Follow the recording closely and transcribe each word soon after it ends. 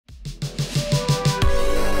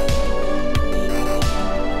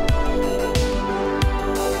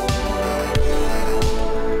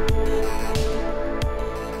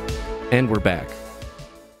And we're back.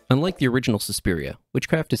 Unlike the original Suspiria,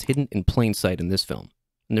 witchcraft is hidden in plain sight in this film,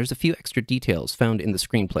 and there's a few extra details found in the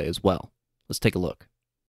screenplay as well. Let's take a look.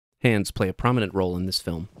 Hands play a prominent role in this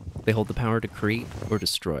film. They hold the power to create or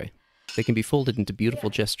destroy. They can be folded into beautiful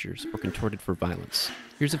gestures or contorted for violence.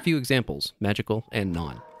 Here's a few examples, magical and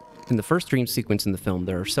non. In the first dream sequence in the film,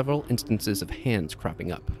 there are several instances of hands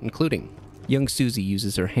cropping up, including young Susie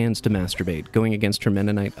uses her hands to masturbate, going against her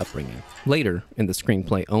Mennonite upbringing. Later, in the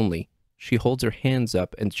screenplay only, she holds her hands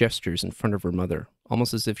up and gestures in front of her mother,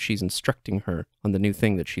 almost as if she's instructing her on the new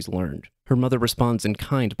thing that she's learned. Her mother responds in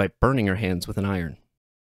kind by burning her hands with an iron.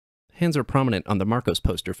 Hands are prominent on the Marcos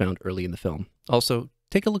poster found early in the film. Also,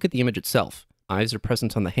 take a look at the image itself. Eyes are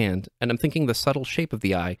present on the hand, and I'm thinking the subtle shape of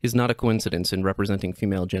the eye is not a coincidence in representing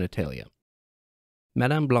female genitalia.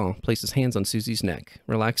 Madame Blanc places hands on Susie's neck,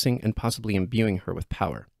 relaxing and possibly imbuing her with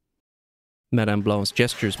power. Madame Blanc's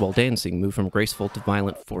gestures while dancing move from graceful to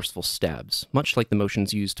violent, forceful stabs, much like the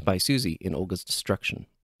motions used by Susie in Olga's destruction.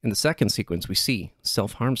 In the second sequence, we see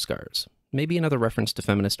self-harm scars, maybe another reference to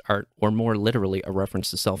feminist art, or more literally a reference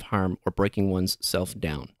to self-harm or breaking one's self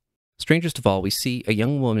down. Strangest of all, we see a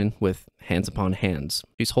young woman with hands upon hands.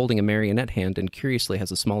 She's holding a marionette hand and curiously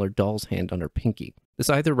has a smaller doll's hand on her pinky. This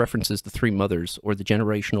either references the three mothers or the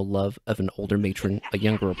generational love of an older matron, a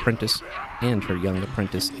younger apprentice, and her young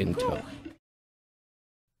apprentice in tow.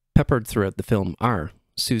 Peppered throughout the film are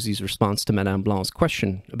Susie's response to Madame Blanc's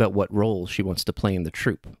question about what role she wants to play in the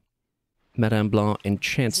troupe. Madame Blanc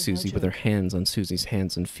enchants Susie with her hands on Susie's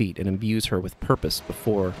hands and feet and imbues her with purpose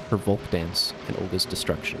before her Volk dance and Olga's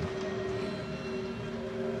destruction.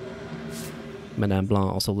 Madame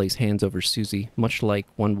Blanc also lays hands over Susie, much like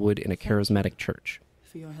one would in a charismatic church.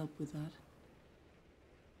 For your help with that.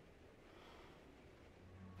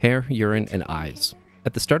 Hair, urine, and eyes.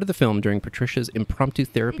 At the start of the film, during Patricia's impromptu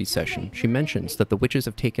therapy session, she mentions that the witches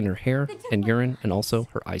have taken her hair and urine and also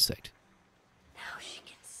her eyesight. Now she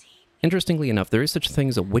can see. Interestingly enough, there is such a thing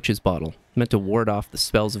as a witch's bottle, meant to ward off the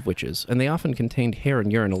spells of witches, and they often contained hair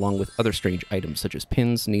and urine along with other strange items such as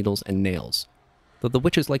pins, needles, and nails. Though the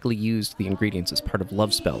witches likely used the ingredients as part of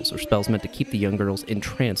love spells, or spells meant to keep the young girls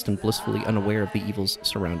entranced and blissfully unaware of the evils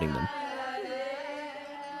surrounding them.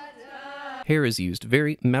 Hair is used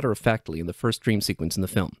very matter-of-factly in the first dream sequence in the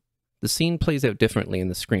film. The scene plays out differently in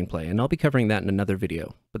the screenplay, and I'll be covering that in another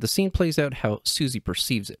video, but the scene plays out how Susie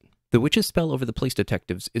perceives it. The witch's spell over the police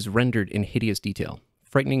detectives is rendered in hideous detail.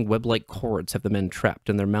 Frightening web-like cords have the men trapped,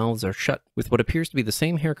 and their mouths are shut with what appears to be the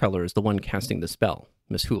same hair color as the one casting the spell,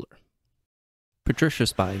 Miss Huller. Patricia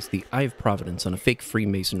spies the Eye of Providence on a fake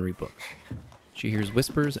Freemasonry book. She hears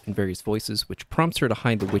whispers and various voices, which prompts her to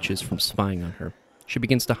hide the witches from spying on her. She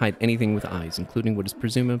begins to hide anything with eyes, including what is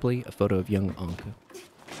presumably a photo of young Anke.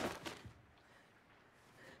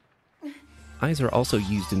 Eyes are also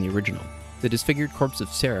used in the original. The disfigured corpse of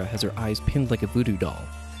Sarah has her eyes pinned like a voodoo doll.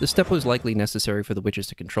 This step was likely necessary for the witches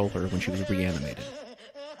to control her when she was reanimated.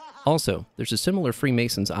 Also, there's a similar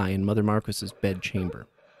Freemason's eye in Mother Marcos's bed chamber.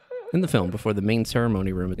 In the film, before the main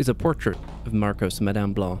ceremony room, is a portrait of Marcos and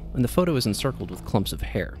Madame Blanc, and the photo is encircled with clumps of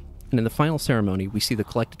hair. And in the final ceremony, we see the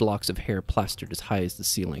collected locks of hair plastered as high as the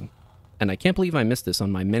ceiling. And I can't believe I missed this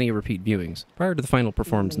on my many repeat viewings. Prior to the final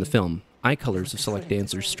performance in the film, eye colors of select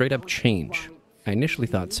dancers straight up change. I initially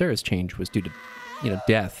thought Sarah's change was due to,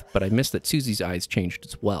 death, but I missed that Susie's eyes changed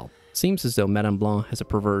as well. Seems as though Madame Blanc has a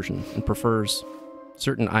perversion and prefers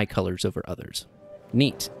certain eye colors over others.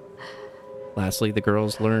 Neat. Lastly, the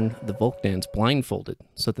girls learn the Volk dance blindfolded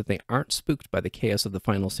so that they aren't spooked by the chaos of the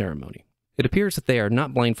final ceremony. It appears that they are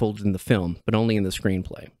not blindfolded in the film, but only in the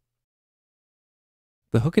screenplay.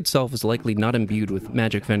 The hook itself is likely not imbued with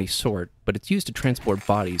magic of any sort, but it's used to transport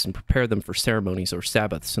bodies and prepare them for ceremonies or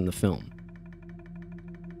Sabbaths in the film.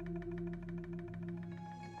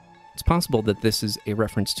 It's possible that this is a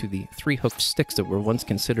reference to the three hooked sticks that were once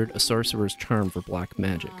considered a sorcerer's charm for black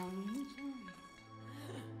magic.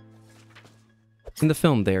 In the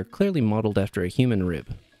film, they are clearly modeled after a human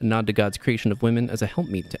rib, a nod to God's creation of women as a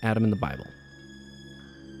helpmeet to Adam in the Bible.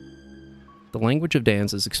 The language of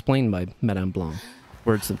dance is explained by Madame Blanc,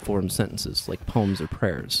 words that form sentences like poems or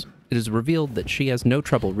prayers. It is revealed that she has no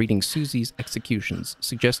trouble reading Susie's executions,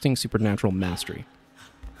 suggesting supernatural mastery.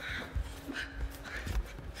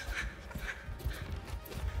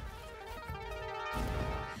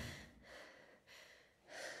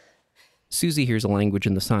 Susie hears a language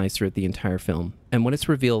in the sighs throughout the entire film, and when it's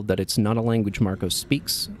revealed that it's not a language Marcos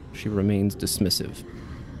speaks, she remains dismissive.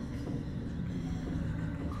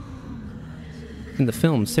 In the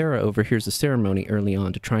film, Sarah overhears a ceremony early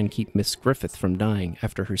on to try and keep Miss Griffith from dying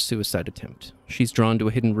after her suicide attempt. She's drawn to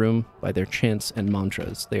a hidden room by their chants and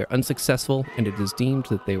mantras. They are unsuccessful, and it is deemed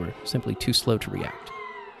that they were simply too slow to react.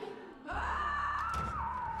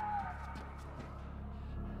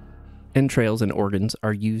 Entrails and organs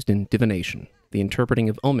are used in divination, the interpreting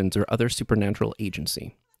of omens or other supernatural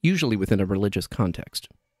agency, usually within a religious context.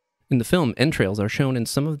 In the film, entrails are shown in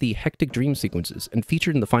some of the hectic dream sequences and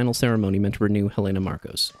featured in the final ceremony meant to renew Helena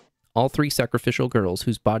Marcos. All 3 sacrificial girls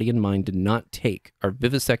whose body and mind did not take are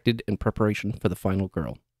vivisected in preparation for the final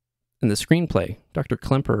girl. In the screenplay, Dr.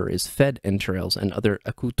 Klemperer is fed entrails and other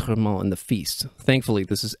accoutrements in the feast. Thankfully,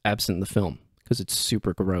 this is absent in the film, because it's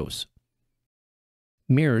super gross.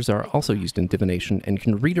 Mirrors are also used in divination and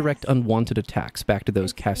can redirect unwanted attacks back to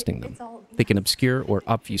those casting them. They can obscure or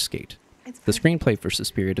obfuscate. The screenplay for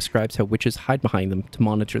Suspiria describes how witches hide behind them to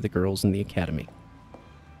monitor the girls in the academy.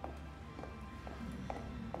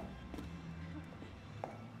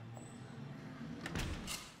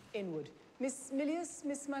 Inward. Miss Milius,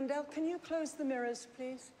 Miss Mandel, can you close the mirrors,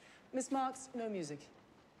 please? Miss Marks, no music.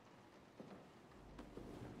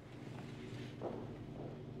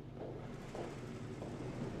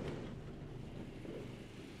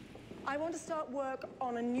 I want to start work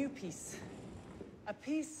on a new piece. A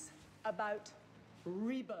piece about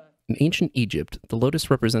rebirth. In ancient Egypt, the lotus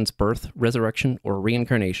represents birth, resurrection, or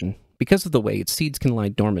reincarnation because of the way its seeds can lie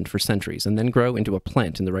dormant for centuries and then grow into a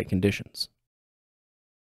plant in the right conditions.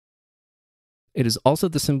 It is also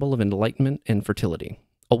the symbol of enlightenment and fertility.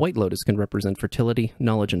 A white lotus can represent fertility,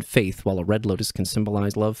 knowledge, and faith, while a red lotus can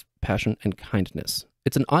symbolize love, passion, and kindness.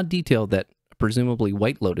 It's an odd detail that a presumably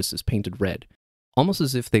white lotus is painted red, almost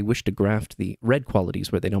as if they wish to graft the red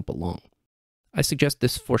qualities where they don't belong. I suggest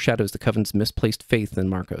this foreshadows the coven's misplaced faith in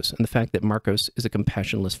Marcos and the fact that Marcos is a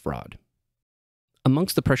compassionless fraud.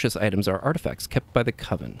 Amongst the precious items are artifacts kept by the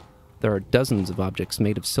coven. There are dozens of objects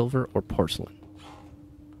made of silver or porcelain.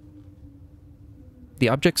 The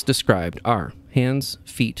objects described are hands,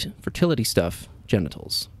 feet, fertility stuff,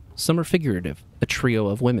 genitals. Some are figurative, a trio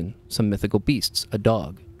of women, some mythical beasts, a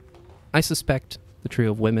dog. I suspect the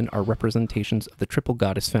trio of women are representations of the triple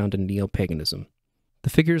goddess found in neo-paganism. The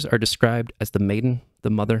figures are described as the maiden, the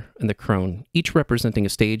mother, and the crone, each representing a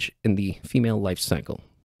stage in the female life cycle.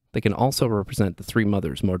 They can also represent the 3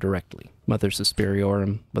 mothers more directly, Mother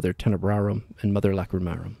Suspiriorum, Mother Tenebrarum, and Mother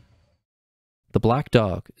Lacrimarum. The black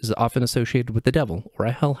dog is often associated with the devil, or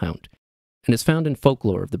a hellhound, and is found in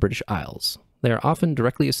folklore of the British Isles. They are often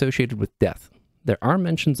directly associated with death. There are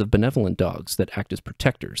mentions of benevolent dogs that act as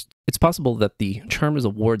protectors. It's possible that the charm is a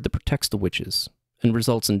ward that protects the witches, and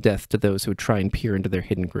results in death to those who would try and peer into their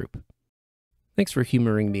hidden group. Thanks for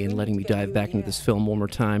humoring me and letting me dive back into this film one more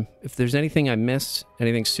time. If there's anything I missed,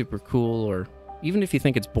 anything super cool, or even if you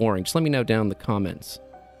think it's boring, just let me know down in the comments.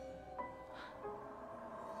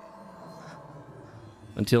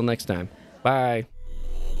 Until next time, bye!